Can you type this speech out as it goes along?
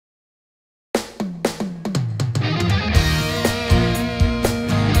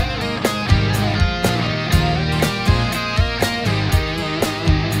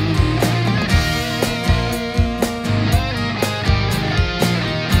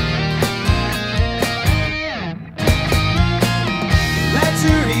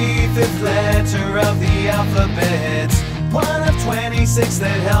alphabet, one of 26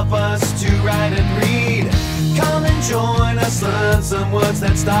 that help us to write and read. Come and join us, learn some words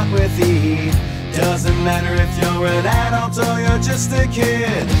that start with E. Doesn't matter if you're an adult or you're just a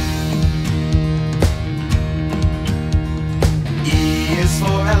kid. E is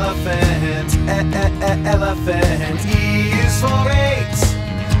for elephant, elephant. E is for eight,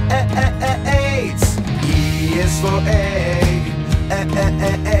 eight. E is for egg,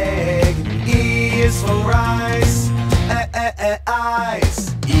 egg. E is for eyes,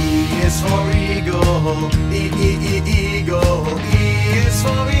 eyes. E is for eagle, eagle. E is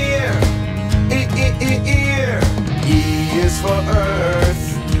for ear, ear. E is for earth,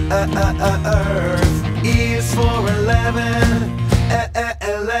 earth. E is for 11,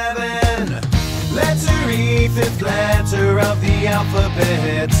 11. Letter E, fifth letter of the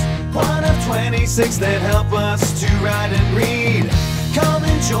alphabet, one of 26 that help us to write and read. Come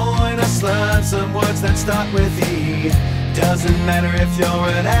and join us, learn some words that start with E. Doesn't matter if you're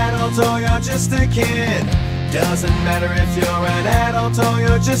an adult or you're just a kid. Doesn't matter if you're an adult or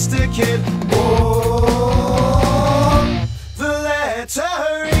you're just a kid. Whoa.